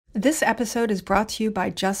This episode is brought to you by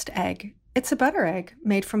Just Egg. It's a butter egg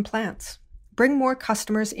made from plants. Bring more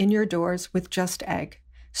customers in your doors with Just Egg.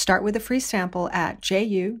 Start with a free sample at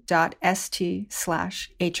ju.st/HRN.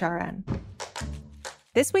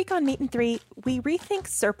 This week on Meat and Three, we rethink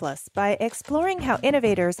surplus by exploring how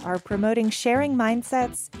innovators are promoting sharing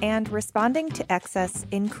mindsets and responding to excess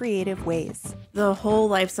in creative ways. The whole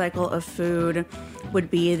life cycle of food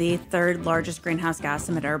would be the third largest greenhouse gas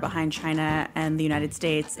emitter behind China and the United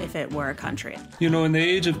States if it were a country. You know, in the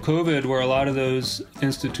age of COVID, where a lot of those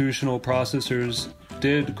institutional processors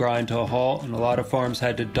did grind to a halt and a lot of farms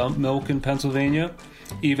had to dump milk in Pennsylvania,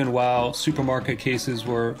 even while supermarket cases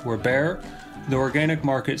were bare, the organic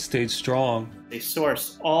market stayed strong. They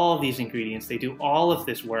source all of these ingredients, they do all of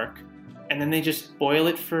this work, and then they just boil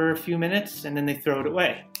it for a few minutes and then they throw it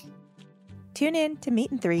away. Tune in to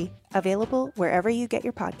Meat and Three, available wherever you get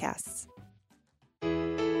your podcasts.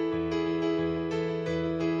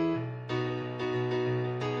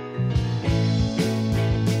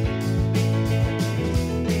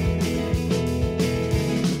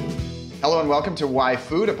 Hello and welcome to Why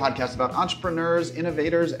Food, a podcast about entrepreneurs,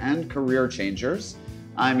 innovators, and career changers.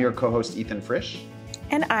 I'm your co-host, Ethan Frisch.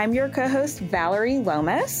 And I'm your co-host, Valerie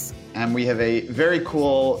Lomas. And we have a very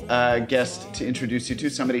cool guest to introduce you to,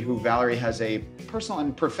 somebody who Valerie has a personal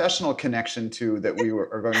and professional connection to that we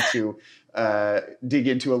are going to dig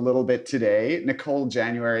into a little bit today. Nicole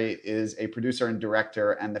January is a producer and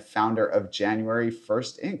director and the founder of January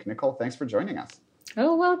 1st Inc. Nicole, thanks for joining us.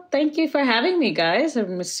 Oh, well, thank you for having me, guys.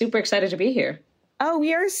 I'm super excited to be here. Oh,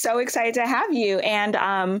 we are so excited to have you. And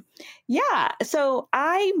so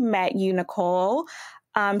I met you, Nicole,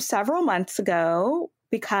 several months ago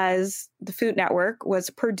because the Food Network was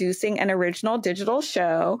producing an original digital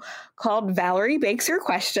show called Valerie Bakes Your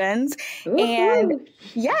Questions. Woo-hoo. And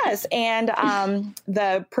yes, and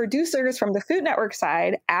the producers from the Food Network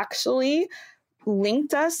side actually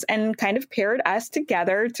linked us and kind of paired us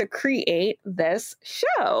together to create this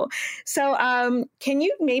show. So can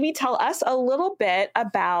you maybe tell us a little bit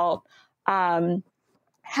about how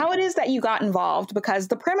it is that you got involved? Because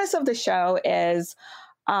the premise of the show is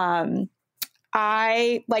on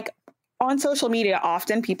social media,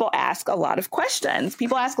 often people ask a lot of questions.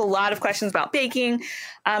 People ask a lot of questions about baking,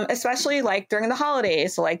 especially like during the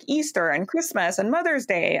holidays, so like Easter and Christmas and Mother's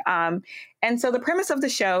Day. And so the premise of the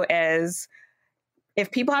show is, if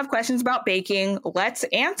people have questions about baking, let's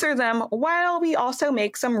answer them while we also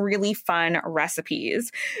make some really fun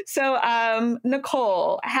recipes. So,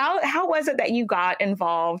 Nicole, how was it that you got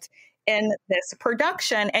involved in this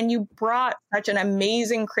production and you brought such an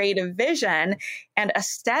amazing creative vision and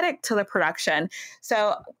aesthetic to the production?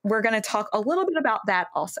 So we're going to talk a little bit about that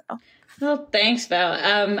also. Well, thanks, Val.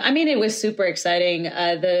 It was super exciting.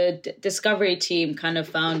 The Discovery team kind of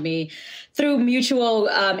found me through mutual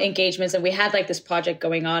engagements, and we had like this project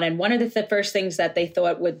going on. And one of the first things that they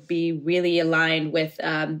thought would be really aligned with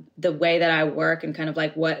the way that I work and kind of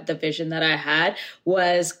like what the vision that I had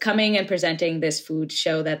was coming and presenting this food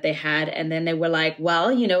show that they had. And then they were like,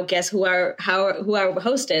 well, guess who our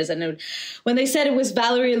host is? And when they said it was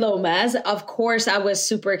Valerie Lomas, of course, I was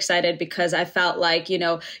super excited because I felt like,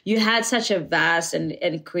 you had such a vast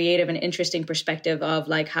and creative and interesting perspective of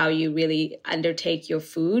like how you really undertake your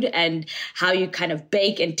food and how you kind of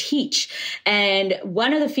bake and teach. And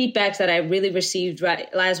one of the feedbacks that I really received right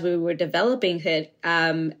as we were developing the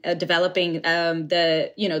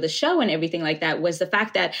show and everything like that was the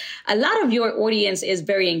fact that a lot of your audience is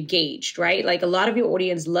very engaged, right? Like a lot of your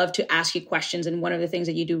audience love to ask you questions. And one of the things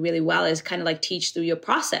that you do really well is kind of like teach through your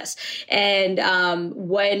process. And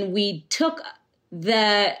when we took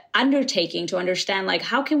the undertaking to understand, like,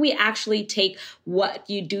 how can we actually take what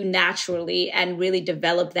you do naturally and really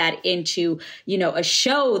develop that into, a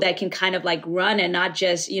show that can kind of like run and not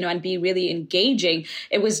just, and be really engaging.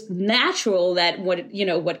 It was natural that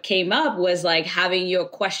what came up was like having your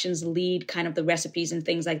questions lead kind of the recipes and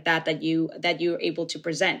things like that you're able to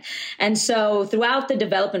present. And so throughout the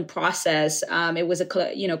development process, it was a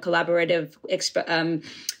collaborative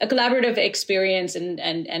experience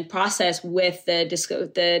and process with the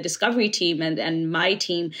Discovery team and my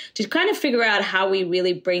team to kind of figure out how we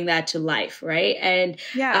really bring that to life, right? And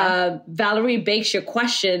Valerie Bakes Your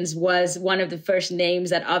Questions was one of the first names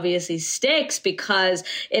that obviously sticks because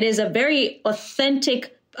it is a very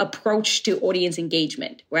authentic approach to audience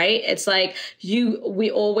engagement, right? It's like we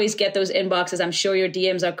always get those inboxes. I'm sure your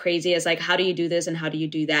DMs are crazy. It's like, how do you do this and how do you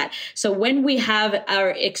do that? So when we have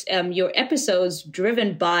your episodes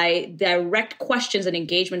driven by direct questions and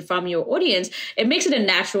engagement from your audience, it makes it a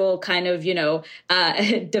natural kind of,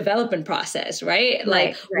 development process, right?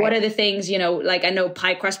 Like, what are the things, like I know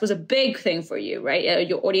pie crust was a big thing for you, right?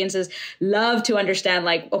 Your audiences love to understand,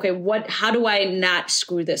 like, okay, how do I not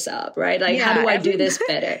screw this up, right? Like, how do I do this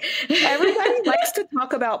better? Everybody likes to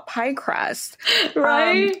talk about pie crust,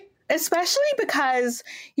 right? Especially because,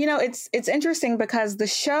 it's interesting because the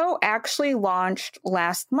show actually launched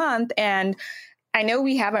last month, and I know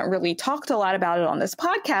we haven't really talked a lot about it on this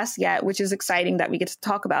podcast yet, which is exciting that we get to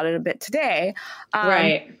talk about it a bit today.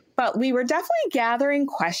 Right. But we were definitely gathering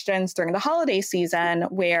questions during the holiday season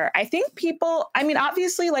where I think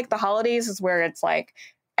obviously like the holidays is where it's like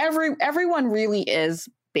everyone really is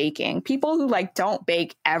baking. People who like don't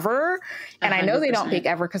bake ever, and 100%. I know they don't bake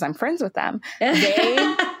ever because I'm friends with them.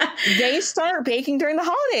 They start baking during the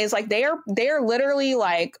holidays. Like they are literally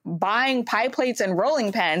like buying pie plates and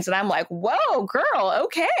rolling pins, and I'm like, whoa, girl,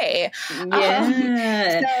 okay.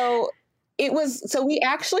 Yeah. So we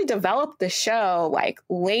actually developed the show like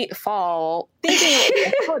late fall, thinking it would be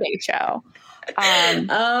a holiday show.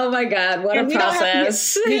 Oh my God, what a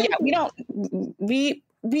process!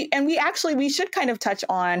 We should kind of touch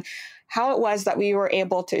on how it was that we were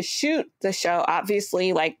able to shoot the show,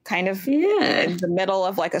 obviously, like kind of in the middle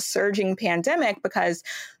of like a surging pandemic, because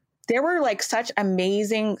there were like such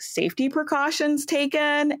amazing safety precautions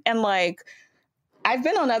taken. And like, I've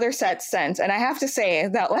been on other sets since, and I have to say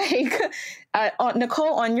that like,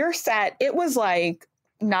 Nicole, on your set, it was like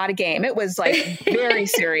not a game. It was like very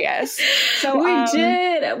serious. So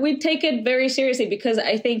we take it very seriously because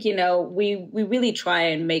I think, we really try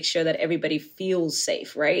and make sure that everybody feels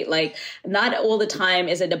safe, right? Like not all the time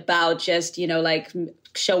is it about just, like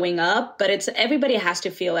showing up, but it's everybody has to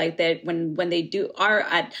feel like that when they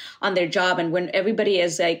on their job, and when everybody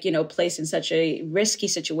is like, placed in such a risky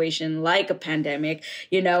situation like a pandemic,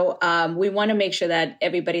 we want to make sure that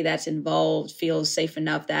everybody that's involved feels safe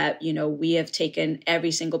enough that, we have taken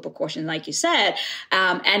every single precaution, like you said,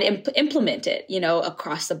 and implement it,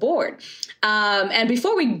 across the board. And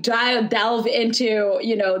before we delve into,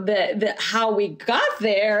 the how we got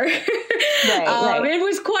there, it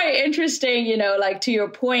was quite interesting, like to your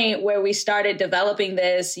point where we started developing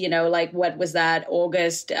this, like what was that,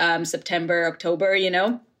 August, September, October,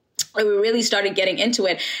 we really started getting into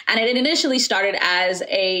it. And it initially started as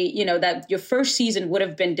that your first season would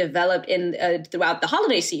have been developed in throughout the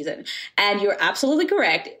holiday season. And you're absolutely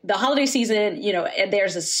correct. The holiday season,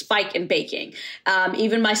 there's a spike in baking.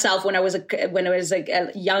 Even myself, when I was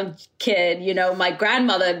a young kid, my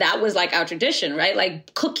grandmother, that was like our tradition, right?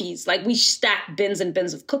 Like cookies, like we stacked bins and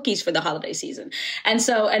bins of cookies for the holiday season. And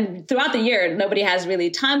throughout the year, nobody has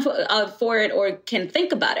really time for it or can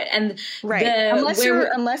think about it. And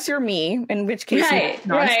unless you're me, in which case, right.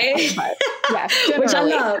 But yes,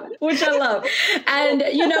 which I love. And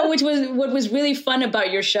what was really fun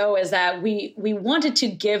about your show is that we wanted to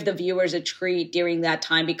give the viewers a treat during that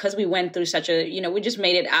time, because we went through such a we just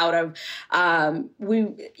made it out of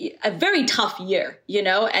a very tough year,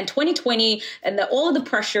 and 2020 and all of the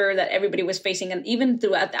pressure that everybody was facing, and even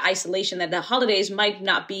throughout the isolation, that the holidays might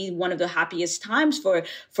not be one of the happiest times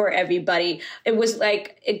for everybody. It was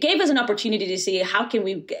like it gave us an opportunity to see how can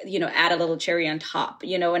we add a little cherry on top,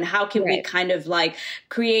 and how can we kind of like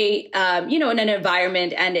create, an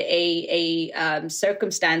environment and a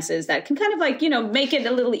circumstances that can kind of like, make it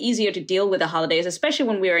a little easier to deal with the holidays, especially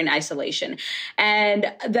when we were in isolation.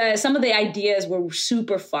 And some of the ideas were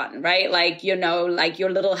super fun, right? Like, like your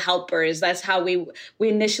little helpers. That's how we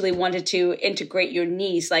initially wanted to integrate your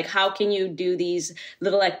niece. Like, how can you do these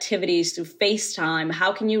little activities through FaceTime?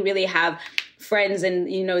 How can you really have friends in,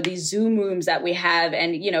 these Zoom rooms that we have,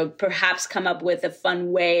 and, perhaps come up with a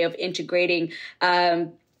fun way of integrating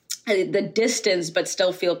the distance, but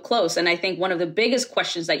still feel close. And I think one of the biggest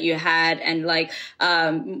questions that you had, and like,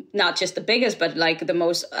 not just the biggest, but like the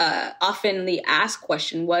most oftenly asked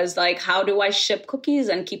question was like, how do I ship cookies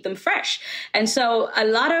and keep them fresh? And so a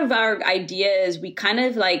lot of our ideas, we kind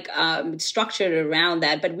of like structured around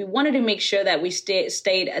that, but we wanted to make sure that we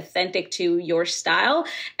stayed authentic to your style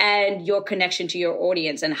and your connection to your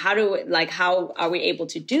audience. And how are we able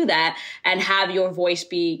to do that and have your voice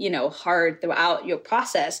be, heard throughout your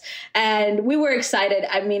process? And we were excited.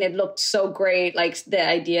 I mean, it looked so great, like the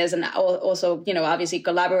ideas, and also, you know, obviously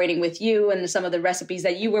collaborating with you and some of the recipes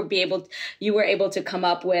that you were able to come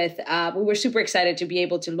up with. We were super excited to be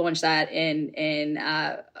able to launch that in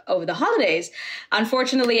over the holidays.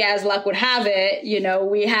 Unfortunately, as luck would have it, you know,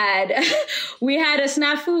 we had a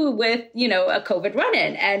snafu with, you know, a COVID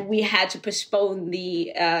run-in, and we had to postpone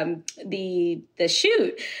the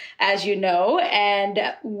shoot, as you know. And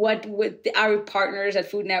what with our partners at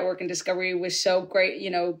Food Network and Discovery was so great, you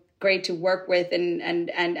know, great to work with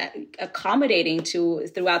and accommodating to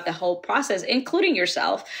throughout the whole process, including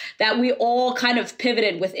yourself, that we all kind of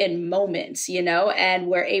pivoted within moments, you know, and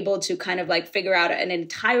we're able to kind of like figure out an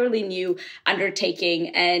entirely new undertaking,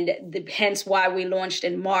 and hence why we launched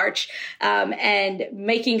in March, and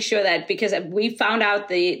making sure that, because we found out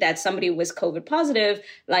that somebody was COVID positive,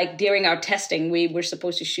 like during our testing. We were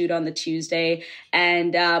supposed to shoot on the Tuesday,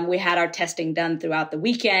 and we had our testing done throughout the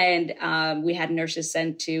weekend. We had nurses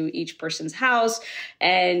sent to each person's house,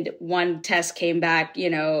 and one test came back, you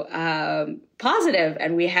know, positive,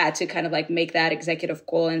 and we had to kind of like make that executive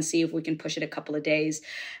call and see if we can push it a couple of days.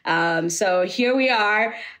 So here we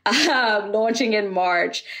are, launching in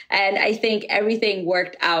March, and I think everything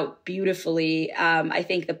worked out beautifully. I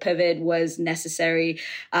think the pivot was necessary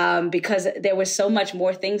because there was so much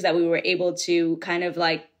more things that we were able to kind of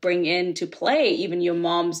like bring into play. Even your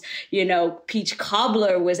mom's, you know, peach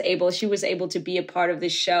cobbler was able to be a part of the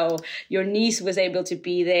show. Your niece was able to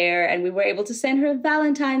be there, and we were able to send her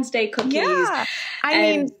Valentine's Day cookies. Yeah. I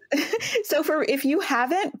mean, so if you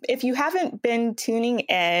haven't been tuning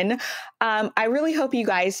in, I really hope you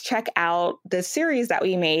guys check out the series that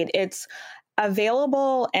we made. It's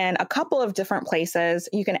available in a couple of different places.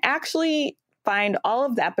 You can actually find all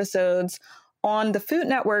of the episodes on the Food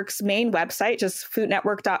Network's main website, just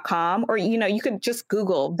foodnetwork.com, or, you know, you could just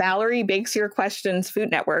Google Valerie Bakes Your Questions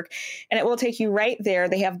Food Network, and it will take you right there.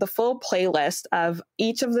 They have the full playlist of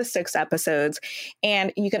each of the 6 episodes,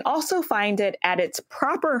 and you can also find it at its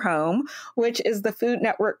proper home, which is the Food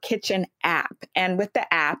Network Kitchen app. And with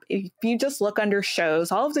the app, if you just look under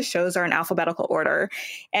shows, all of the shows are in alphabetical order,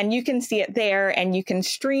 and you can see it there, and you can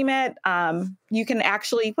stream it. You can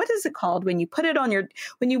actually, what is it called when you put it on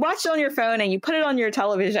when you watch it on your phone and you put it on your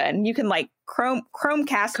television? You can like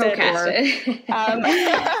Chromecast it,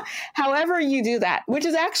 or however you do that, which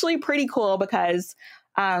is actually pretty cool because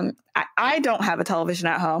I don't have a television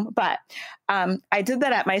at home, but I did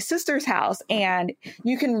that at my sister's house, and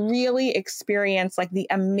you can really experience like the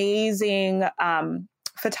amazing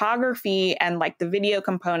photography and like the video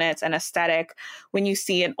components and aesthetic when you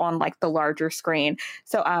see it on like the larger screen.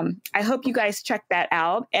 So I hope you guys check that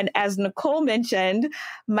out. And as Nicole mentioned,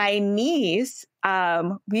 my niece,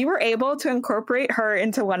 we were able to incorporate her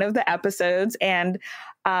into one of the episodes. And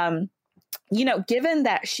you know, given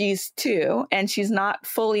that she's 2 and she's not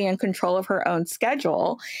fully in control of her own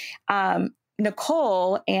schedule,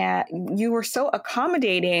 Nicole, and you were so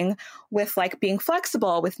accommodating with like being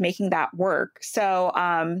flexible with making that work. So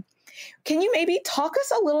can you maybe talk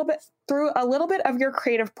us through a little bit of your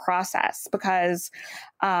creative process? Because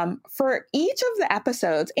for each of the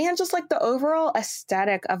episodes and just like the overall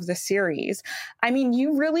aesthetic of the series, I mean,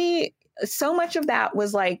 you really, so much of that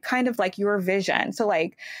was like kind of like your vision. So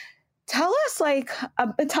like, tell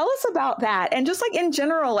us about that, and just like in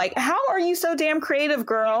general, like how are you so damn creative,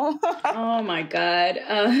 girl? Oh my God,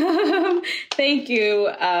 thank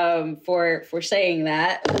you for saying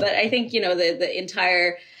that. But I think, you know,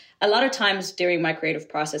 a lot of times during my creative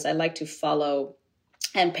process, I like to follow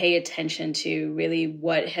and pay attention to really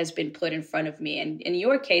what has been put in front of me. And in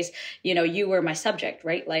your case, you know, you were my subject,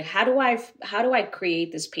 right? Like, how do I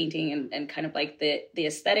create this painting and kind of like the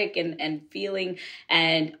aesthetic and feeling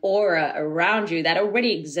and aura around you that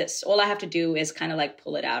already exists? All I have to do is kind of like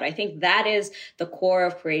pull it out. I think that is the core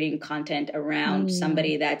of creating content around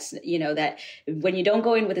somebody that's, you know, that when you don't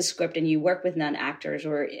go in with a script and you work with non-actors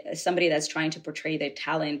or somebody that's trying to portray their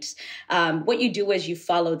talents, what you do is you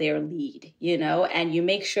follow their lead, you know, and you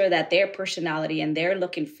make sure that their personality and their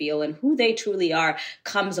look and feel and who they truly are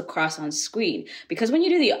comes across on screen. Because when you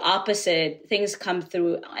do the opposite, things come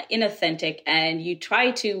through inauthentic, and you try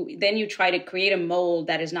to create a mold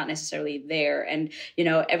that is not necessarily there. And, you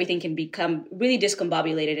know, everything can become really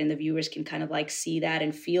discombobulated, and the viewers can kind of like see that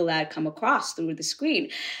and feel that come across through the screen.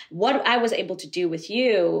 What I was able to do with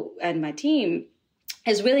you and my team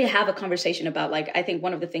is really have a conversation about, like, I think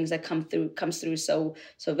one of the things that comes through so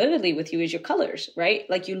vividly with you is your colors, right?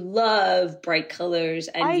 Like, you love bright colors,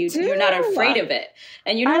 and you're not afraid of it,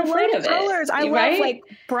 and you're not afraid of colors. I love like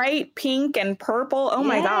bright pink and purple. Oh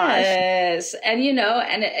my gosh. Yes. And, you know,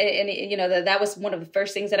 and you know, that was one of the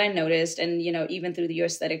first things that I noticed. And, you know, even through your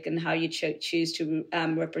aesthetic and how you choose to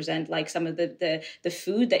represent like some of the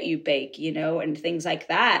food that you bake, you know, and things like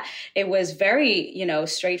that, it was very, you know,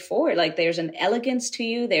 straightforward. Like, there's an elegance to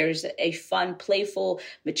you, there's a fun, playful,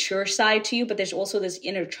 mature side to you, but there's also this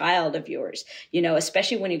inner child of yours, you know,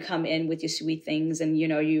 especially when you come in with your sweet things, and, you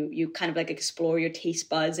know, you kind of like explore your taste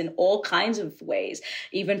buds in all kinds of ways,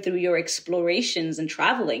 even through your explorations and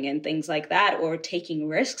traveling and things like that, or taking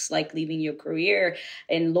risks like leaving your career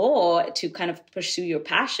in law to kind of pursue your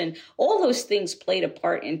passion. All those things played a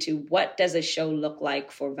part into what does a show look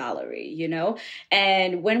like for Valerie, you know?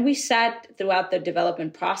 And when we sat throughout the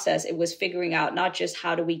development process, it was figuring out not just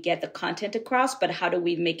how do we get the content across, but how do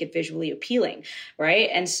we make it visually appealing, right?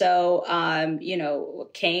 And so, you know,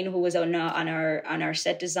 Kane, who was on our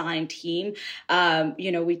set design team,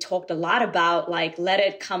 you know, we talked a lot about like, let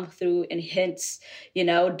it come through in hints, you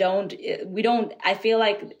know, I feel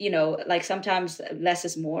like, you know, like sometimes less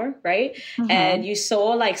is more, right? Mm-hmm. And you saw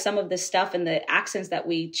like some of the stuff and the accents that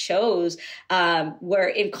we chose were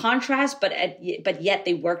in contrast, but yet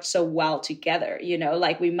they worked so well together, you know,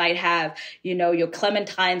 like we might have, you know, your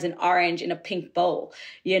clementines and orange in a pink bowl,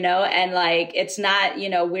 you know, and like, it's not, you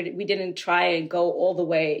know, we didn't try and go all the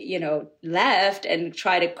way, you know, left and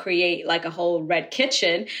try to create like a whole red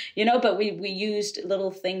kitchen, you know, but we used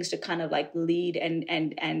little things to kind of like lead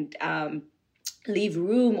and leave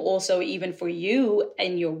room also even for you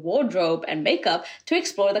and your wardrobe and makeup to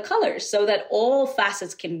explore the colors so that all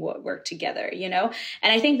facets can work together, you know?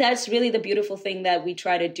 And I think that's really the beautiful thing that we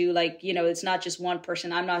try to do. Like, you know, it's not just one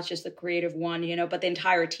person. I'm not just the creative one, you know, but the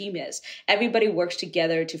entire team is. Everybody works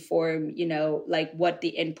together to form, you know, like what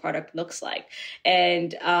the end product looks like.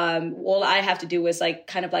 And all I have to do is like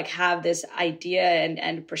kind of like have this idea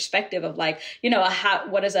and perspective of like, you know,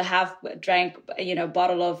 what does a half drank, you know,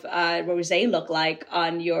 bottle of rosé look like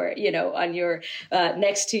on your, you know, on your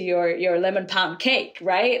next to your lemon pound cake,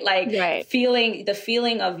 right? Like the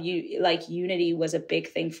feeling of like unity was a big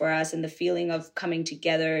thing for us, and the feeling of coming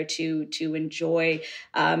together to enjoy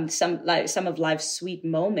some of life's sweet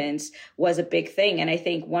moments was a big thing. And I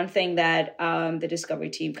think one thing that the Discovery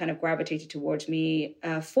team kind of gravitated towards me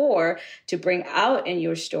to bring out in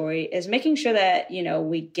your story is making sure that, you know,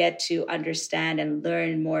 we get to understand and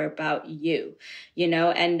learn more about you, you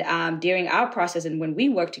know, and during our process and when we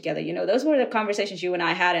work together, you know, those were the conversations you and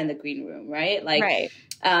I had in the green room, right? Like,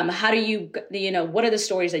 how do you know, what are the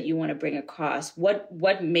stories that you want to bring across?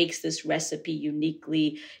 What makes this recipe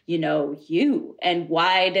uniquely, you know, you? And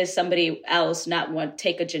why does somebody else not want to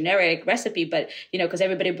take a generic recipe, but, you know, because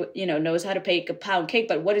everybody, you know, knows how to bake a pound cake,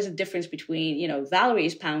 but what is the difference between, you know,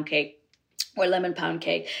 Valerie's pound cake or lemon pound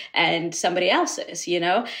cake and somebody else's, you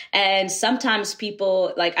know? And sometimes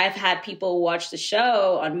people, like I've had people watch the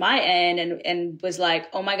show on my end and was like,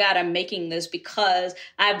 oh my God, I'm making this because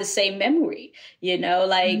I have the same memory, you know,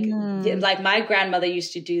 like my grandmother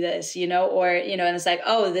used to do this, you know, or, you know, and it's like,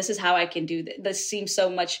 oh, this is how I can do this. This seems so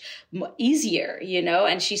much easier, you know,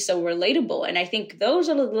 and she's so relatable. And I think those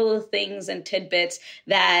are the little things and tidbits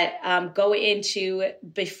that go into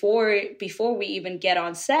before we even get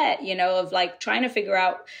on set, you know, of like trying to figure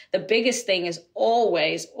out the biggest thing is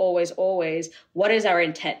always, what is our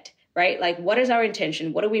intent, right? Like, what is our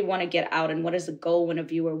intention? What do we want to get out? And what is the goal when a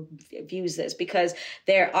viewer views this? Because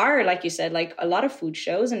there are, like you said, like a lot of food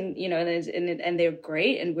shows and, you know, and they're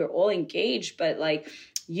great and we're all engaged, but like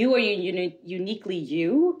you are uniquely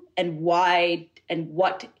you, and why and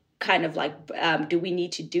what kind of like do we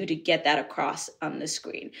need to do to get that across on the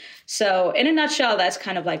screen? So in a nutshell, that's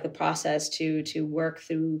kind of like the process to work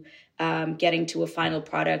through getting to a final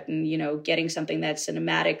product and, you know, getting something that's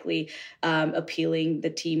cinematically appealing. The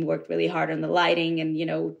team worked really hard on the lighting and, you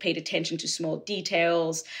know, paid attention to small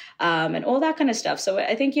details and all that kind of stuff. So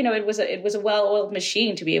I think, you know, it was a well-oiled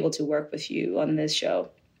machine to be able to work with you on this show.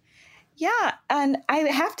 Yeah. And I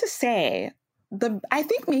have to say, I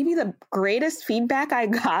think maybe the greatest feedback I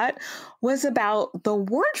got was about the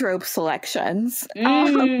wardrobe selections. I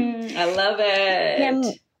love it. And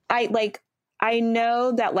I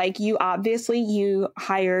know that like you have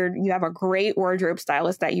a great wardrobe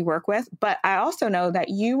stylist that you work with, but I also know that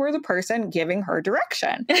you were the person giving her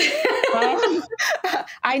direction.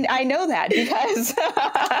 I know that because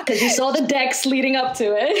you saw the decks leading up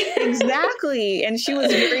to it. Exactly. And she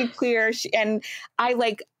was very clear.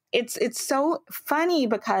 It's so funny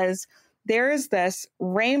because there is this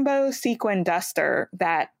rainbow sequin duster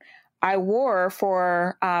that I wore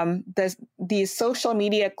for these social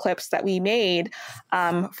media clips that we made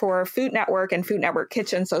for Food Network and Food Network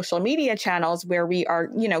Kitchen social media channels, where we are,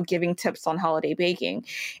 giving tips on holiday baking.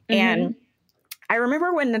 Mm-hmm. And I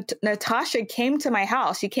remember when Natasha came to my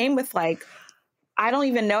house, she came with like, I don't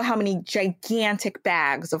even know how many gigantic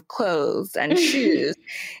bags of clothes and shoes.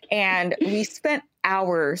 And we spent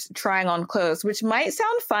hours trying on clothes, which might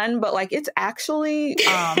sound fun, but like it's actually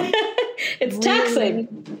it's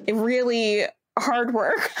taxing. Really hard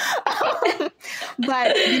work.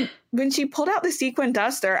 But when she pulled out the sequin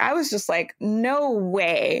duster, I was just like, no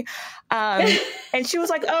way. And she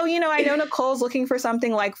was like, oh, I know Nicole's looking for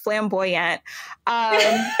something like flamboyant.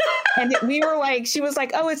 And we were like, she was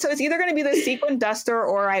like, oh, it's either going to be the sequin duster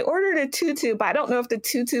or I ordered a tutu, but I don't know if the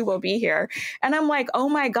tutu will be here. And I'm like, oh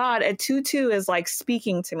my God, a tutu is like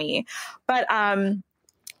speaking to me. But,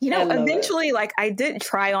 eventually, like I did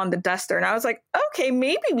try on the duster and I was like, okay,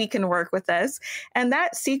 maybe we can work with this. And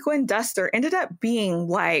that sequin duster ended up being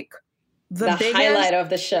like the biggest highlight of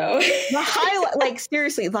the show. The highlight, like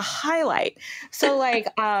seriously, the highlight. So like,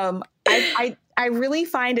 I really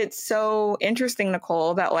find it so interesting,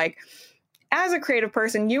 Nicole, that like, as a creative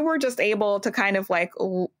person, you were just able to kind of like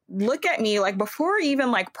look at me like before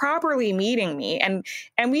even like properly meeting me. And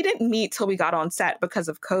we didn't meet till we got on set because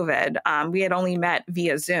of COVID. We had only met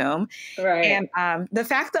via Zoom. Right. And the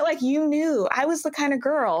fact that like you knew I was the kind of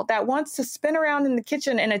girl that wants to spin around in the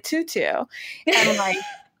kitchen in a tutu. And like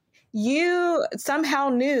you somehow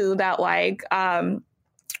knew that like,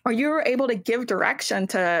 or you were able to give direction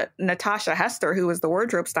to Natasha Hester, who was the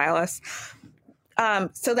wardrobe stylist,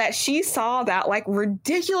 so that she saw that like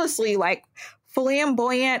ridiculously like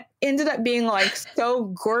flamboyant, ended up being like so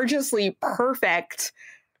gorgeously perfect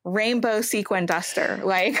rainbow sequin duster.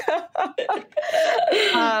 Like,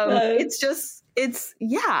 I was just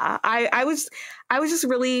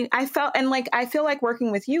really, I feel like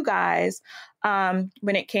working with you guys,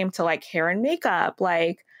 when it came to like hair and makeup,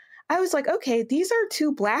 like I was like, okay, these are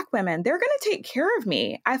two Black women. They're going to take care of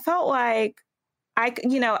me. I felt like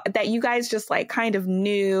that you guys just like kind of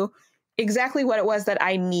knew exactly what it was that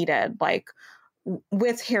I needed, like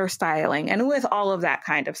with hairstyling and with all of that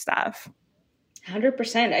kind of stuff.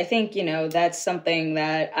 100%. I think, that's something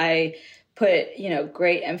that I put,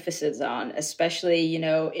 great emphasis on, especially,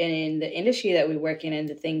 in the industry that we work in and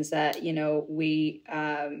the things that, we,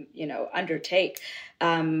 undertake.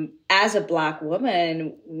 As a Black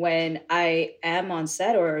woman, when I am on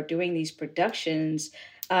set or doing these productions,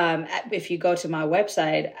 if you go to my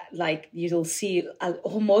website, like you'll see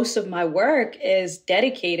most of my work is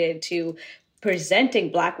dedicated to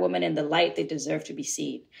presenting Black women in the light they deserve to be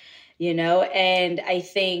seen. And I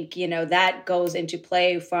think, that goes into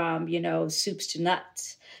play from, soups to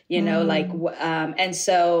nuts, and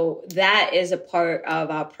so that is a part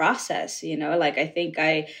of our process, like I think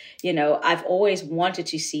I've always wanted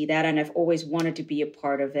to see that and I've always wanted to be a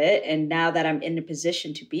part of it. And now that I'm in the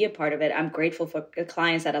position to be a part of it, I'm grateful for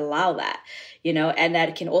clients that allow that, and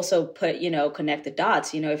that can also put, connect the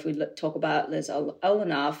dots. If we talk about Liz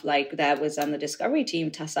Olenoff, like that was on the Discovery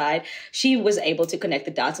team side, she was able to connect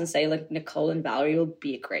the dots and say like Nicole and Valerie will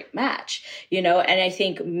be a great match, and I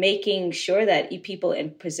think making sure that people in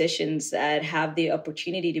positions that have the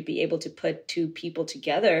opportunity to be able to put two people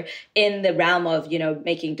together in the realm of,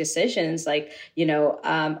 making decisions, like,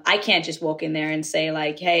 I can't just walk in there and say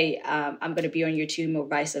like, hey, I'm going to be on your team or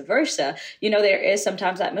vice versa. There is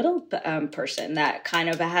sometimes that middle person that kind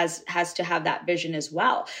of has to have that vision as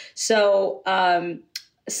well. So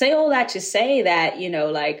say all that to say that,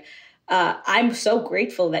 I'm so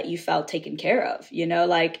grateful that you felt taken care of,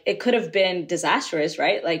 like it could have been disastrous,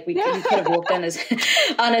 right? Like we could have walked on a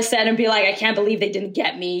set and be like, I can't believe they didn't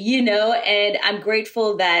get me, and I'm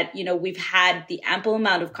grateful that, we've had the ample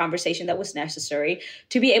amount of conversation that was necessary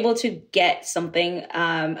to be able to get something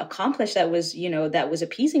accomplished that was, that was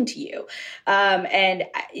appeasing to you. And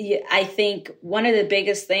I think one of the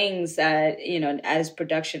biggest things that, as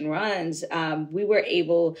production runs, we were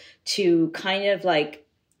able to kind of like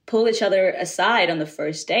pull each other aside on the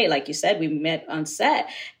first day. Like you said, we met on set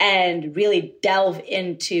and really delve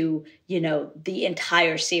into, the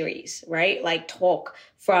entire series, right? Like talk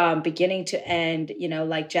from beginning to end,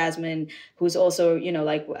 like Jasmine, who's also,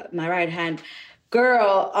 like my right hand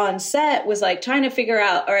girl on set, was like trying to figure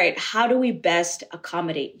out, all right, how do we best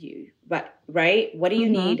accommodate you? Right? What do you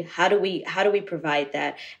need? How do we provide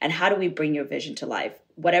that? And how do we bring your vision to life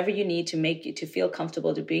whatever you need to make you to feel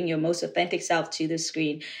comfortable to bring your most authentic self to the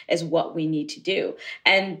screen is what we need to do.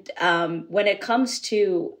 And when it comes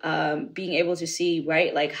to being able to see,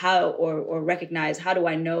 right, like how or recognize, how do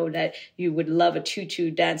I know that you would love a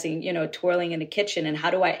tutu dancing, you know, twirling in the kitchen, and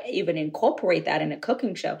how do I even incorporate that in a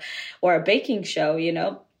cooking show or a baking show, you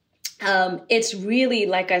know? It's really,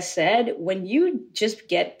 like I said, when you just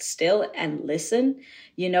get still and listen,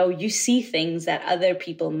 you know, you see things that other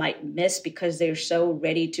people might miss because they're so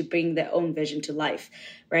ready to bring their own vision to life,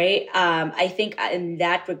 right? I think in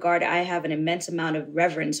that regard, I have an immense amount of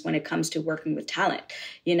reverence when it comes to working with talent.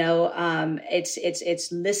 You know,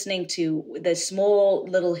 it's listening to the small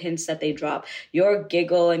little hints that they drop, your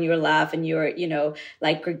giggle and your laugh and your, you know,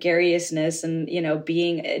 like gregariousness and, you know,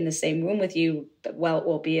 being in the same room with you, well,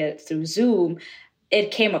 albeit through Zoom,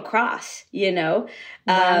 it came across, you know?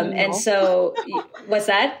 And so what's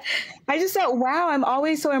that? I just thought, wow, I'm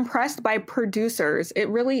always so impressed by producers. It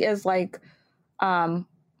really is like,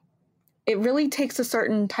 it really takes a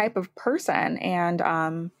certain type of person.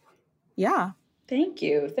 And yeah. Thank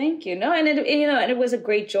you. No, and it, you know, and it was a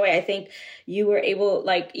great joy. I think you were able,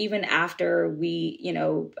 like, even after we, you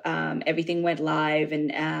know, everything went live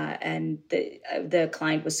and the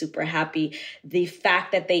client was super happy. The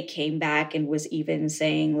fact that they came back and was even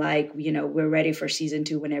saying, like, you know, we're ready for season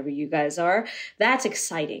 2 whenever you guys are. That's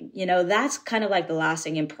exciting. You know, that's kind of like the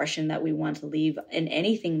lasting impression that we want to leave in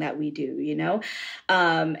anything that we do, you know?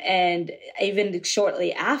 And even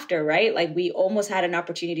shortly after, right? Like, we almost had an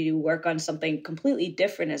opportunity to work on something completely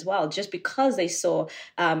different as well, just because they saw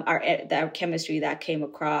our chemistry that came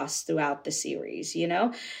across throughout the series, you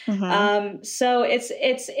know. Mm-hmm. So it's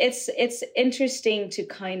interesting to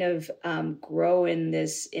kind of grow in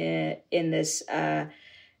this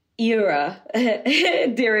era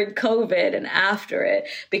during COVID and after it,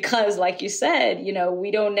 because like you said, you know,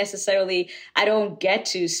 I don't get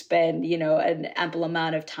to spend, you know, an ample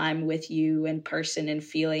amount of time with you in person and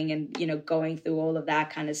feeling and, you know, going through all of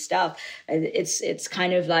that kind of stuff. It's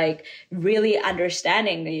kind of like really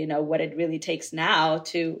understanding, you know, what it really takes now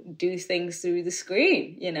to do things through the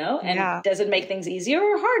screen, you know, and does it make things easier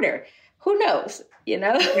or harder? Who knows, you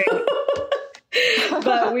know?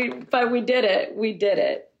 but we did it. We did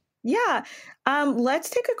it. Yeah.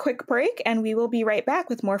 Let's take a quick break and we will be right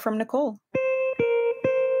back with more from Nicole.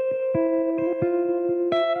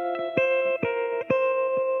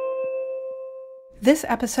 This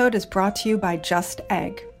episode is brought to you by Just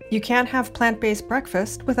Egg. You can't have plant-based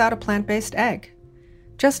breakfast without a plant-based egg.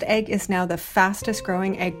 Just Egg is now the fastest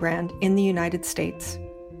growing egg brand in the United States.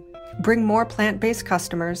 Bring more plant-based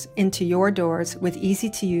customers into your doors with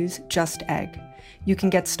easy-to-use Just Egg. You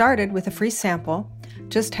can get started with a free sample.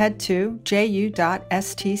 Just head to ju.st/HRN.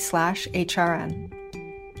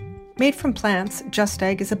 Made from plants, Just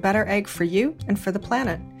Egg is a better egg for you and for the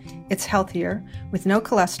planet. It's healthier, with no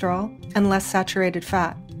cholesterol and less saturated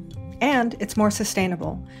fat. And it's more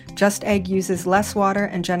sustainable. Just Egg uses less water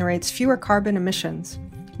and generates fewer carbon emissions.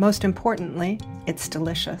 Most importantly, it's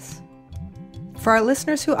delicious. For our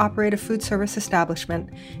listeners who operate a food service establishment,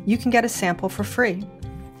 you can get a sample for free.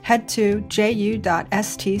 Head to ju.st/HRN.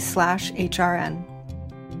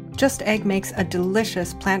 Just Egg makes a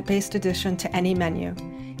delicious plant-based addition to any menu.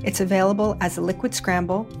 It's available as a liquid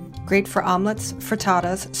scramble, great for omelets,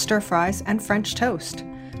 frittatas, stir-fries, and French toast.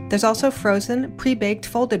 There's also frozen, pre-baked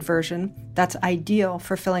folded version that's ideal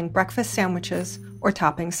for filling breakfast sandwiches or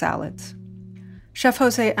topping salads. Chef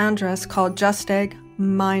Jose Andres called Just Egg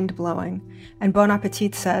mind-blowing, and Bon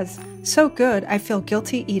Appetit says, "So good, I feel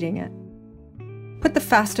guilty eating it." Put the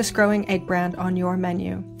fastest growing egg brand on your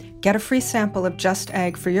menu. Get a free sample of Just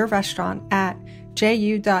Egg for your restaurant at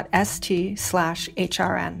ju.st/HRN.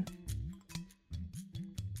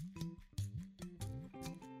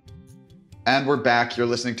 And we're back. You're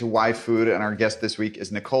listening to Why Food, and our guest this week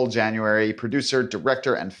is Nicole January, producer,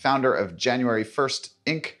 director, and founder of January 1st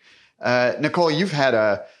Inc. Nicole, you've had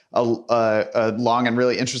a long and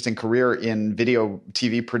really interesting career in video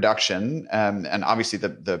TV production, and obviously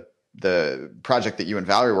the project that you and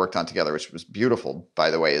Valerie worked on together, which was beautiful, by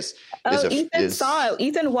the way,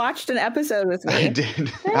 Ethan watched an episode with me. I did.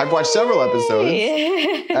 I've watched several episodes,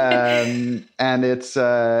 and it's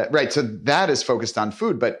right. So that is focused on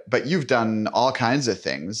food, but you've done all kinds of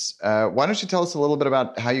things. Why don't you tell us a little bit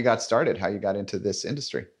about how you got started, how you got into this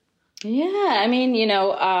industry? Yeah, I mean,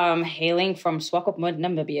 hailing from Swakopmund,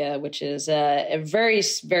 Namibia, which is a very,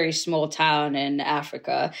 very small town in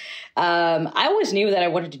Africa, I always knew that I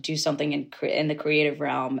wanted to do something in the creative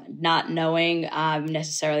realm, not knowing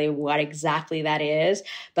necessarily what exactly that is,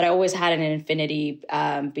 but I always had an affinity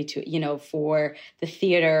between, for the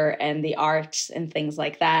theater and the arts and things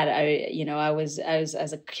like that. I was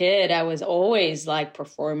as a kid, I was always like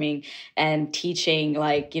performing and teaching,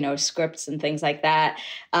 like, scripts and things like that.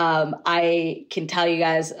 I can tell you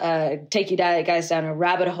guys, take you guys down a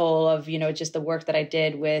rabbit hole of, just the work that I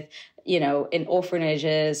did with, in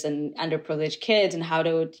orphanages and underprivileged kids, and how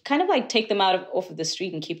to kind of like take them off of the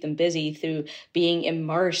street and keep them busy through being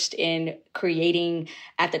immersed in creating.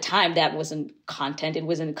 At the time, that wasn't content.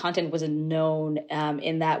 Content wasn't known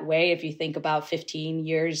in that way. If you think about 15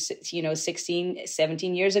 years, 16,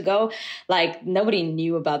 17 years ago, like nobody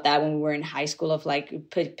knew about that when we were in high school, of like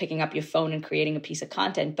picking up your phone and creating a piece of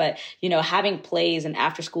content. But, having plays and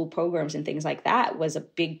after school programs and things like that was a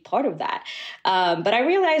big part of that. But I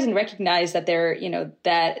realized and recognized that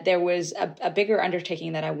that there was a bigger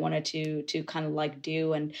undertaking that I wanted to kind of like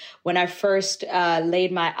do. And when I first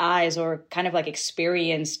laid my eyes, or kind of like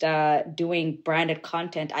experienced doing branded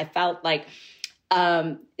content, I felt like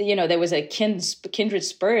there was a kindred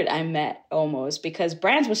spirit I met, almost, because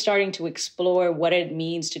brands were starting to explore what it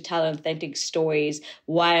means to tell authentic stories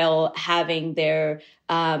while having their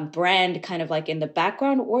brand kind of like in the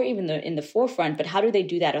background or even in the forefront. But how do they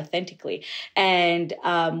do that authentically? And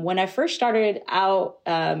when I first started out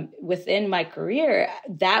within my career,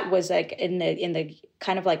 that was like in the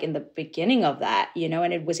kind of like in the beginning of that,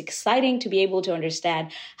 and it was exciting to be able to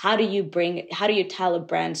understand how do you tell a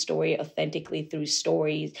brand story authentically through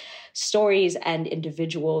stories and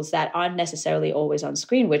individuals that aren't necessarily always on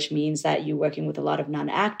screen, which means that you're working with a lot of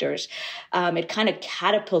non-actors. It kind of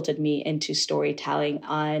catapulted me into storytelling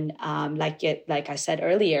on, like I said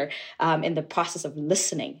earlier, in the process of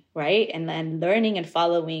listening, right? And then learning and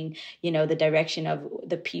following, the direction of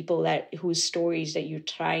the people whose stories that you're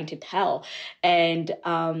trying to tell. And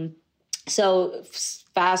so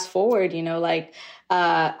fast forward,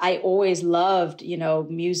 I always loved,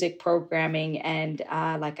 music programming and,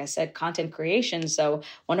 like I said, content creation. So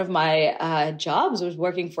one of my jobs was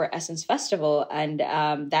working for Essence Festival, and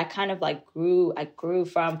that kind of like grew. I grew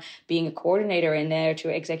from being a coordinator in there to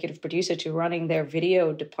executive producer to running their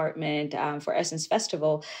video department for Essence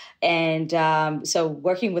Festival. And so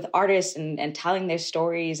working with artists and telling their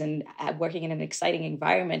stories and working in an exciting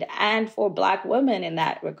environment, and for Black women in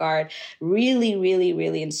that regard, really, really,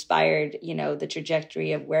 really inspired, the trajectory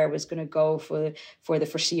of where it was going to go for the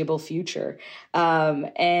foreseeable future.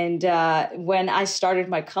 And when I started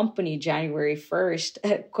my company January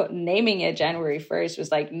 1st, naming it January 1st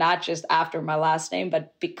was like not just after my last name,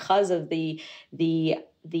 but because of the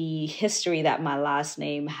history that my last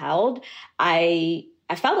name held. I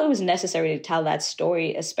felt it was necessary to tell that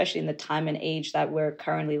story, especially in the time and age that we're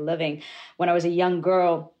currently living. When I was a young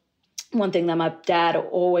girl, one thing that my dad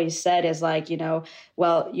always said is like, you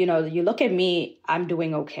look at me, I'm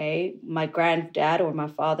doing okay. My granddad or my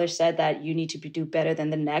father said that you need to do better than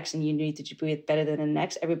the next, and you need to do better than the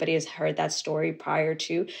next. Everybody has heard that story prior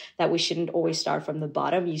to that. We shouldn't always start from the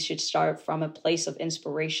bottom. You should start from a place of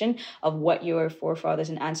inspiration of what your forefathers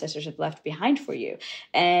and ancestors have left behind for you.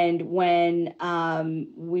 And when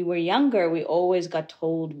we were younger, we always got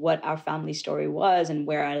told what our family story was and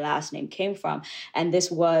where our last name came from. And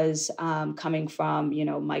this was coming from,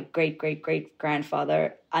 my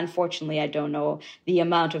great-great-great-grandfather. Unfortunately, I don't know the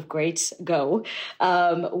amount of greats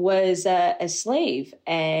was a slave,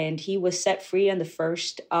 and he was set free on the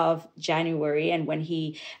 1st of January. And when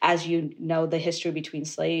he, as you know, the history between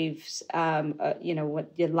slaves,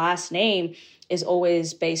 what your last name is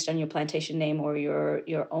always based on your plantation name or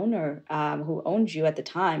your owner who owned you at the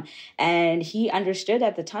time. And he understood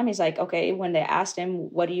at the time. He's like, okay, when they asked him,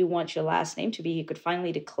 what do you want your last name to be? He could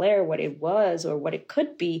finally declare what it was or what it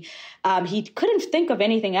could be. He couldn't think of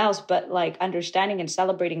anything else but like understanding and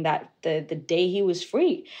celebrating that the day he was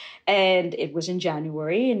free. And it was in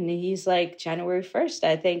January, and he's like, January 1st,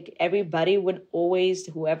 I think everybody would always,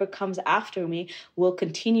 whoever comes after me will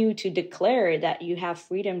continue to declare that you have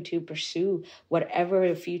freedom to pursue whatever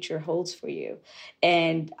the future holds for you.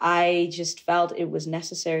 And I just felt it was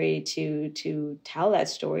necessary to tell that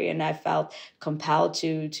story. And I felt compelled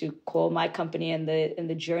to call my company in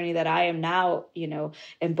the journey that I am now,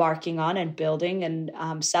 embarking on and building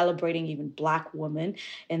and celebrating even Black women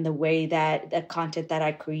in the way that the content that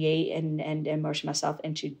I create and immerse myself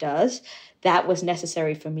into does. That was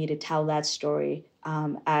necessary for me to tell that story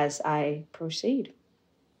as I proceed.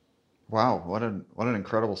 Wow, what an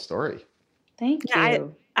incredible story. Thank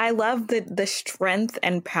you. I love the strength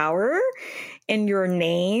and power in your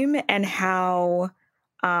name, and how,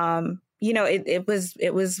 it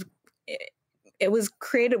was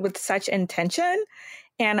created with such intention.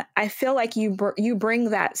 And I feel like you bring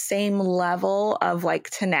that same level of like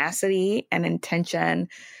tenacity and intention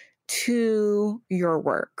to your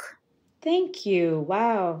work. Thank you.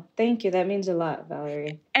 Wow. Thank you. That means a lot,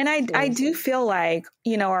 Valerie. And I do feel like,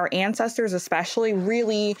 our ancestors especially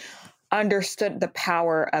really understood the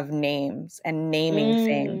power of names and naming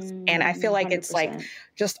things. And I feel like 100%. It's like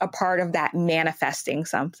just a part of that manifesting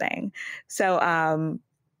something. So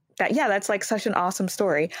that's like such an awesome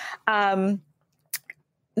story.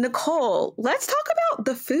 Nicole, let's talk about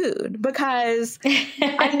the food, because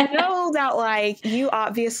I know that like you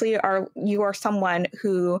obviously are someone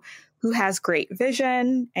who has great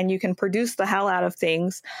vision and you can produce the hell out of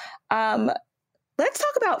things. Let's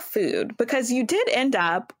talk about food, because you did end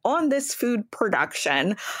up on this food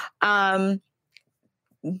production. Do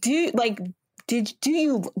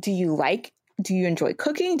you enjoy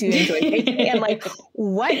cooking? Do you enjoy baking? And like,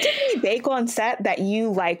 what did we bake on set that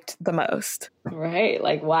you liked the most? Right.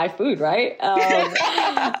 Like, why food, right?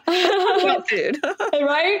 About food.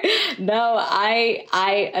 Right? No, I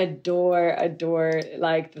adore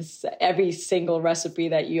like every single recipe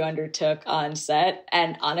that you undertook on set.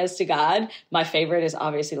 And honest to God, my favorite is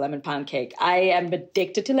obviously lemon pound cake. I am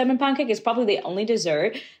addicted to lemon pound cake. It's probably the only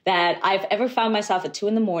dessert that I've ever found myself at 2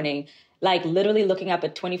 a.m, like literally looking up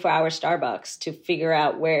at 24-hour Starbucks to figure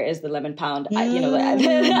out where is the lemon pound, the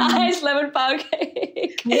iced lemon pound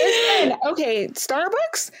cake. Listen, okay,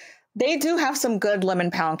 Starbucks, they do have some good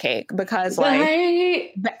lemon pound cake, because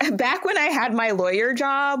like back when I had my lawyer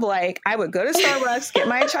job, like I would go to Starbucks, get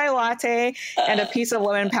my chai latte and a piece of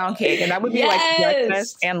lemon pound cake, and that would be like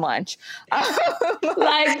breakfast and lunch.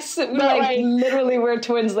 like literally, we're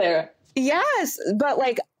twins there. Yes, but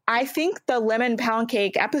like, I think the lemon pound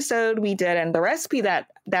cake episode we did and the recipe that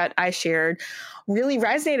I shared really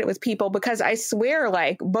resonated with people, because I swear,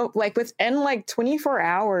 within like 24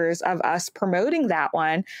 hours of us promoting that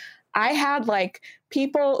one, I had like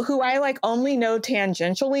people who I like only know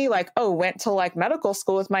tangentially, went to like medical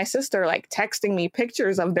school with my sister, like texting me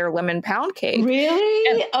pictures of their lemon pound cake.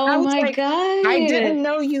 Really? Oh my God. I didn't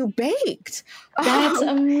know you baked. That's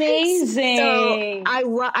amazing. So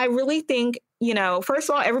I really think, first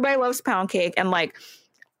of all, everybody loves pound cake. And like,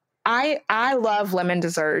 I love lemon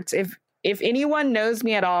desserts. If anyone knows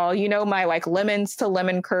me at all, my like lemons to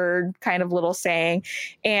lemon curd kind of little saying.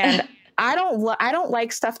 And I don't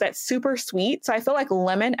like stuff that's super sweet. So I feel like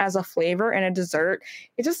lemon as a flavor in a dessert,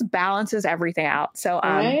 it just balances everything out. So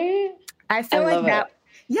I feel like that.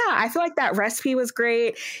 Yeah, I feel like that recipe was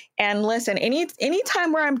great. And listen, any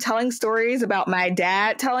time where I'm telling stories about my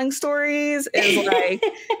dad telling stories is like,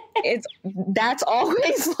 that's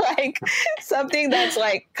always like something that's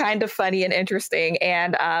like kind of funny and interesting.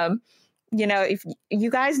 And, if you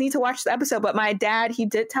guys need to watch the episode, but my dad, he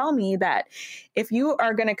did tell me that if you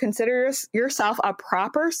are going to consider yourself a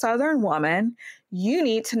proper Southern woman, you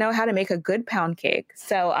need to know how to make a good pound cake.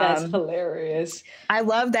 So that's hilarious. I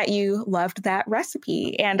love that you loved that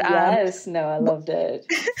recipe. And I loved it.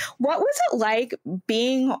 What was it like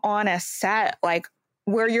being on a set, like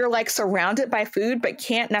where you're like surrounded by food, but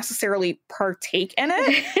can't necessarily partake in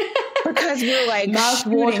it because you're like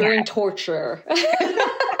mouth-watering torture?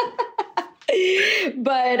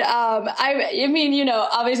 But I mean,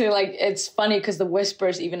 obviously, like, it's funny because the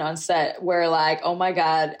whispers even on set were like, oh my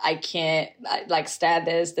God, I can't stand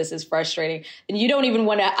this. This is frustrating. And you don't even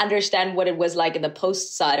want to understand what it was like in the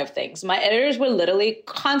post side of things. My editors were literally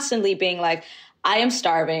constantly being like, I am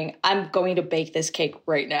starving. I'm going to bake this cake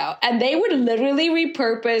right now. And they would literally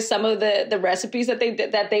repurpose some of the recipes that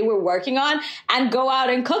they were working on and go out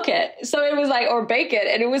and cook it. So it was like, or bake it.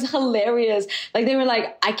 And it was hilarious. Like, they were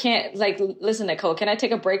like, I can't, like, listen, Nicole, can I take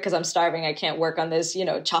a break? Because I'm starving. I can't work on this,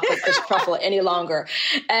 chocolate fish truffle any longer.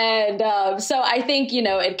 And so I think,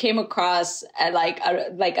 it came across like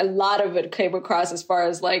a lot of it came across as far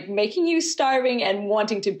as like making you starving and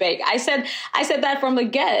wanting to bake. I said that from the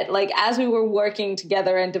get, like, as we were working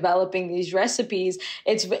together and developing these recipes,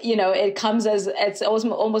 it's, it comes as, it's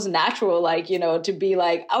almost natural, like, to be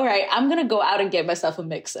like, all right, I'm going to go out and get myself a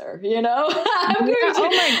mixer, I'm going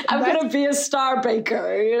to be a star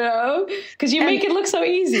baker, because you make it look so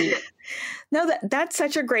easy. No, that's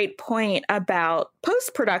such a great point about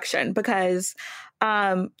post-production, because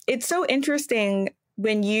it's so interesting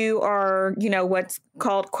when you are, what's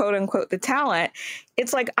called, quote unquote, the talent.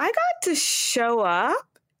 It's like, I got to show up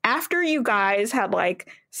after you guys had like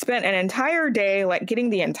spent an entire day, like getting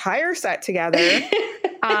the entire set together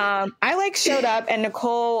I like showed up and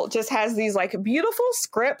Nicole just has these like beautiful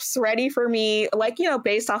scripts ready for me, like, you know,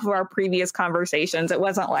 based off of our previous conversations. It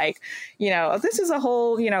wasn't like, you know, this is a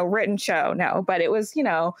whole, you know, written show. No, but it was, you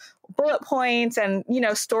know, bullet points and, you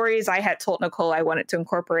know, stories I had told Nicole I wanted to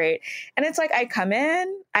incorporate. And it's like, I come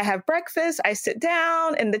in, I have breakfast, I sit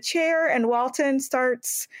down in the chair, and Walton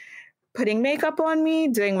starts putting makeup on me,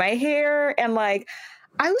 doing my hair. And like,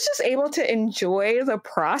 I was just able to enjoy the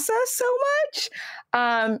process so much.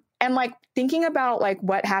 And like thinking about like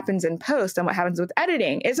what happens in post and what happens with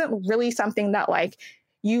editing isn't really something that like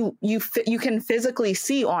you can physically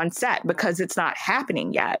see on set because it's not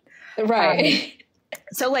happening yet. Right.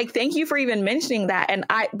 So like, thank you for even mentioning that. And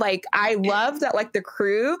I love that like the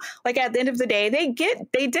crew, like at the end of the day, they did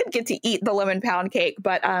get to eat the lemon pound cake,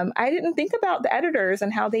 but I didn't think about the editors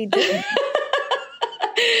and how they didn't.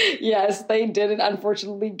 Yes, they didn't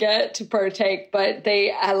unfortunately get to partake, but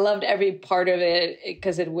I loved every part of it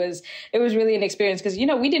because it was really an experience. Because, you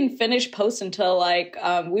know, we didn't finish post until like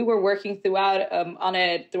we were working throughout on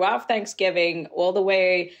it throughout Thanksgiving all the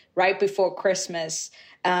way right before Christmas.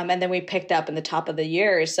 And then we picked up in the top of the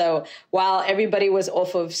year. So while everybody was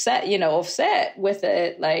offset with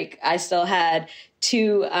it, like I still had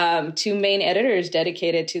two main editors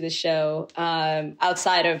dedicated to the show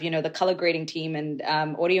outside of, you know, the color grading team and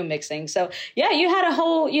audio mixing. So yeah, you had a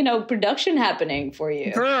whole, you know, production happening for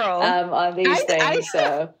you, girl, on these things.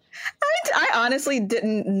 So. I honestly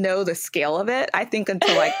didn't know the scale of it, I think,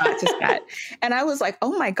 until I got to set. And I was like,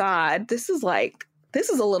 oh my God, this is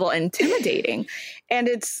a little intimidating. And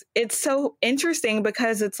it's so interesting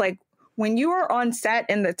because it's like when you are on set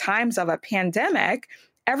in the times of a pandemic,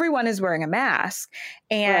 everyone is wearing a mask.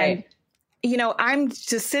 And, right. You know, I'm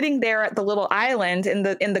just sitting there at the little island in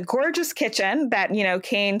the gorgeous kitchen that, you know,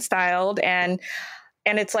 Kane styled. And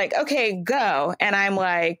it's like, okay, go. And I'm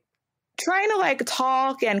like trying to like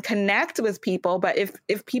talk and connect with people. But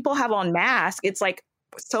if people have on masks, it's like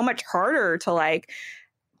so much harder to like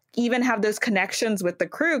even have those connections with the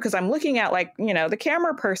crew, because I'm looking at like, you know, the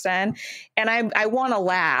camera person and I want to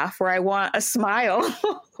laugh or I want a smile.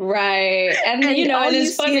 Right. And you know, all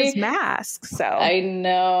it's funny is masks. So I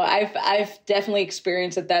know I've definitely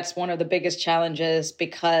experienced that's one of the biggest challenges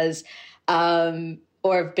because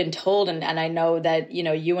or have been told, and I know that, you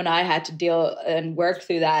know, you and I had to deal and work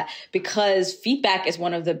through that because feedback is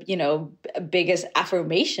one of the, you know, biggest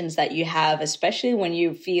affirmations that you have, especially when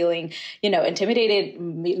you're feeling, you know, intimidated,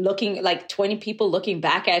 looking like 20 people looking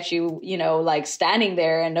back at you, you know, like standing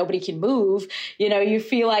there and nobody can move. You know, you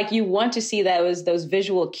feel like you want to see those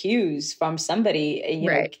visual cues from somebody, you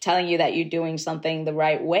know, telling you that you're doing something the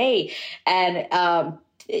right way. And,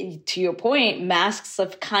 to your point, masks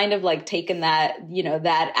have kind of like taken that, you know,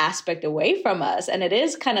 that aspect away from us. And it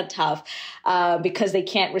is kind of tough because they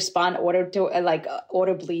can't respond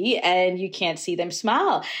audibly and you can't see them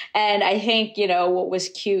smile. And I think, you know, what was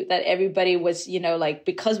cute that everybody was, you know, like,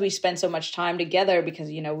 because we spent so much time together because,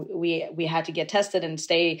 you know, we had to get tested and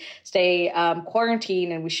stay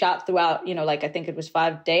quarantined, and we shot throughout, you know, like I think it was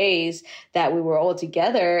 5 days that we were all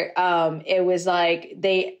together. It was like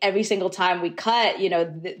every single time we cut, you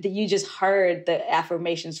know, you just heard the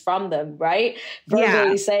affirmations from them, right?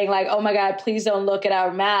 Verbally saying like, oh my God, please don't look at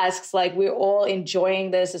our masks. Like, we're all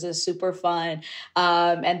enjoying this. This is super fun.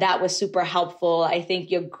 And that was super helpful. I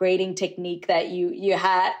think your grading technique that you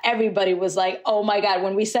had, everybody was like, oh my God,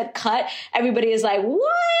 when we said cut, everybody is like,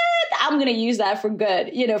 what? I'm going to use that for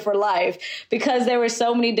good, you know, for life, because there were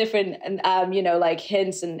so many different, you know, like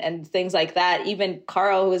hints and things like that. Even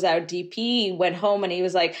Carl, who was our DP, went home and he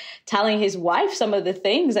was like telling his wife some of the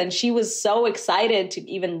things, and she was so excited to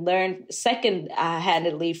even learn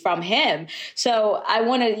second-handedly from him. So I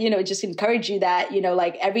want to, you know, just encourage you that, you know,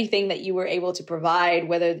 like everything that you were able to provide,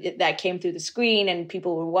 whether that came through the screen and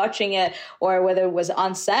people were watching it, or whether it was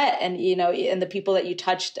on set and, you know, and the people that you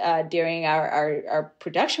touched during our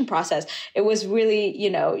production process, it was really, you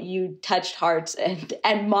know, you touched hearts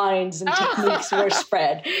and minds, and techniques were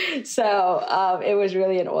spread. So it was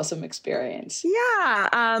really an awesome experience.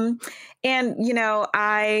 Yeah. And, you know,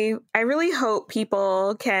 I really hope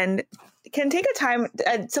people can take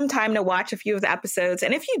some time to watch a few of the episodes.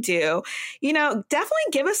 And if you do, you know,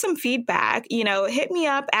 definitely give us some feedback. You know, hit me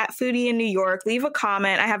up at Foodie in New York, leave a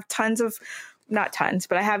comment. I have tons of not tons,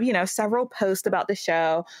 but I have, several posts about the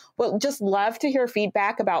show. We'll just love to hear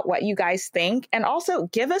feedback about what you guys think. And also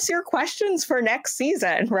give us your questions for next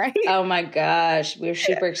season, right? Oh my gosh. We're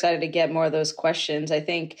super excited to get more of those questions. I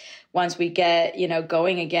think once we get,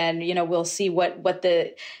 going again, we'll see what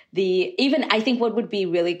even I think what would be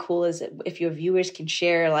really cool is if your viewers can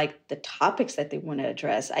share like the topics that they want to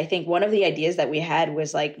address. I think one of the ideas that we had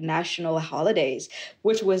was like national holidays,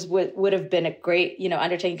 which would have been a great,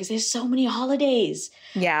 undertaking because there's so many holidays.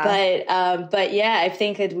 Yeah. But yeah, I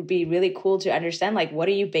think it would be really cool to understand like, what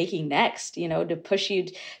are you baking next? To push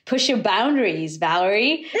your boundaries,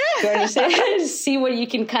 Valerie. To understand, see what you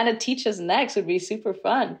can kind of teach us next would be super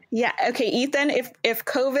fun. Yeah. Okay, Ethan, if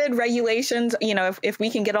COVID regulations, if we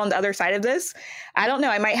can get on the other side of this, I don't know.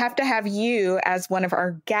 I might have to have you as one of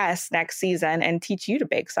our guests next season and teach you to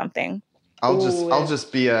bake something. I'll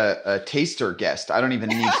just be a taster guest. I don't even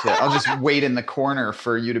need to. I'll just wait in the corner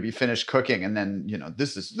for you to be finished cooking, and then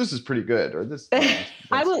this is pretty good, or this.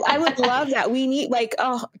 I would love that. We need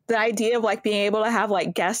the idea of like being able to have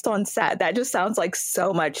like guests on set. That just sounds like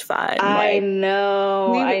so much fun. I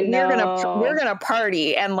know. We're gonna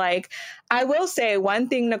party, and like I will say one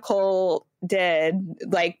thing Nicole did,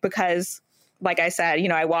 like because like I said,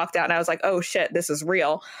 I walked out and I was like, oh shit, this is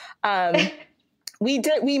real.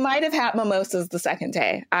 We might have had mimosas the second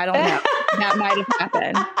day. I don't know. That might have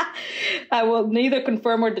happened. I will neither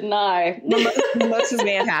confirm or deny. Mimosas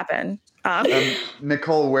may have happened.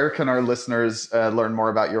 Nicole, where can our listeners learn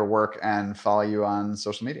more about your work and follow you on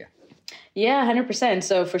social media? Yeah, 100%.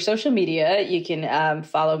 So for social media, you can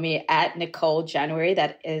follow me at Nicole January.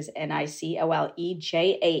 That is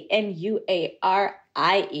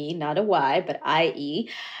NicoleJanuarie, not a Y, but IE.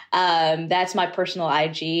 That's my personal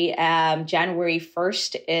IG. January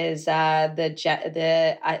 1st is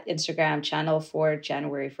the Instagram channel for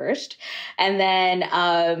January 1st. And then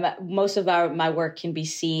most of my work can be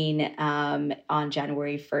seen on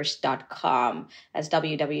january1st.com. That's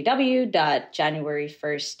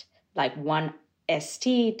www.january1st, like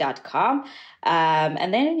 1st.com.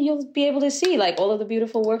 And then you'll be able to see like all of the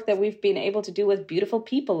beautiful work that we've been able to do with beautiful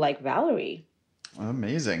people like Valerie.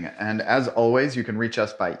 Amazing. And as always, you can reach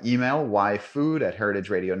us by email,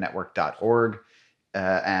 yfood@heritageradionetwork.org,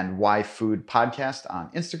 and yfoodpodcast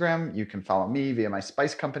on Instagram. You can follow me via my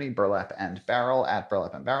spice company, Burlap and Barrel, at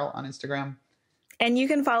Burlap and Barrel on Instagram. And you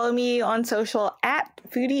can follow me on social at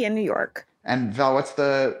Foodie in New York. And Val, what's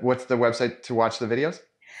the website to watch the videos?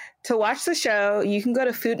 To watch the show, you can go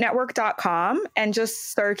to foodnetwork.com and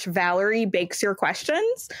just search Valerie Bakes Your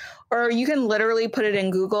Questions, or you can literally put it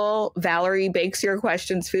in Google, Valerie Bakes Your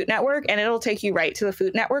Questions Food Network, and it'll take you right to the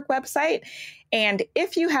Food Network website. And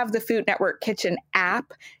if you have the Food Network Kitchen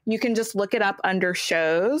app, you can just look it up under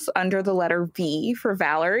shows, under the letter V for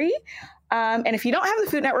Valerie. And if you don't have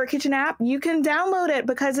the Food Network Kitchen app, you can download it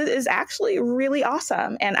because it is actually really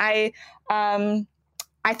awesome. And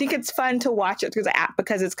I think it's fun to watch it through the app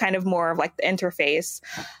because it's kind of more of like the interface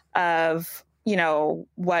of,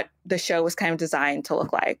 what the show was kind of designed to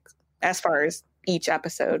look like as far as each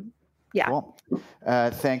episode. Yeah. Cool.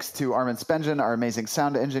 Thanks to Armin Spengen, our amazing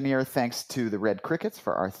sound engineer. Thanks to the Red Crickets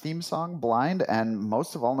for our theme song, Blind. And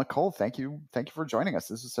most of all, Nicole, thank you for joining us.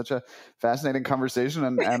 This is such a fascinating conversation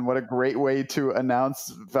and what a great way to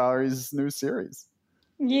announce Valerie's new series.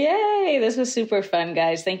 Yay! This was super fun,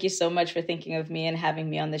 guys. Thank you so much for thinking of me and having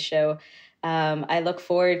me on the show. I look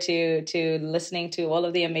forward to listening to all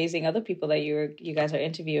of the amazing other people that you guys are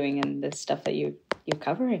interviewing and the stuff that you're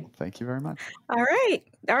covering. Thank you very much. All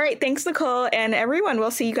right. Thanks, Nicole. And everyone,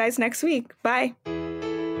 we'll see you guys next week. Bye.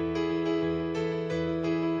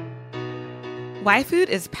 YFood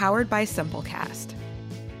is powered by Simplecast.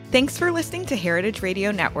 Thanks for listening to Heritage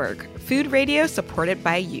Radio Network, food radio supported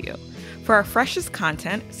by you. For our freshest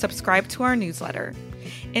content, subscribe to our newsletter.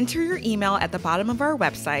 Enter your email at the bottom of our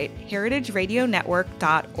website,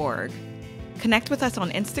 heritageradionetwork.org. Connect with us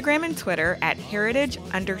on Instagram and Twitter at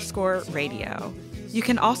heritage_radio. You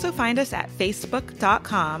can also find us at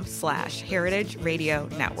facebook.com/Heritage Radio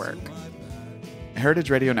Network.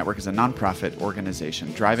 Heritage Radio Network is a nonprofit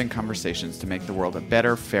organization driving conversations to make the world a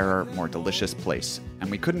better, fairer, more delicious place.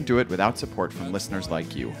 And we couldn't do it without support from listeners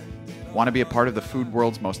like you. Want to be a part of the food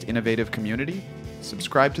world's most innovative community?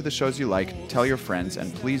 Subscribe to the shows you like, tell your friends,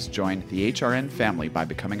 and please join the HRN family by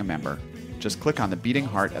becoming a member. Just click on the beating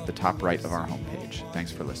heart at the top right of our homepage.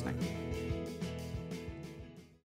 Thanks for listening.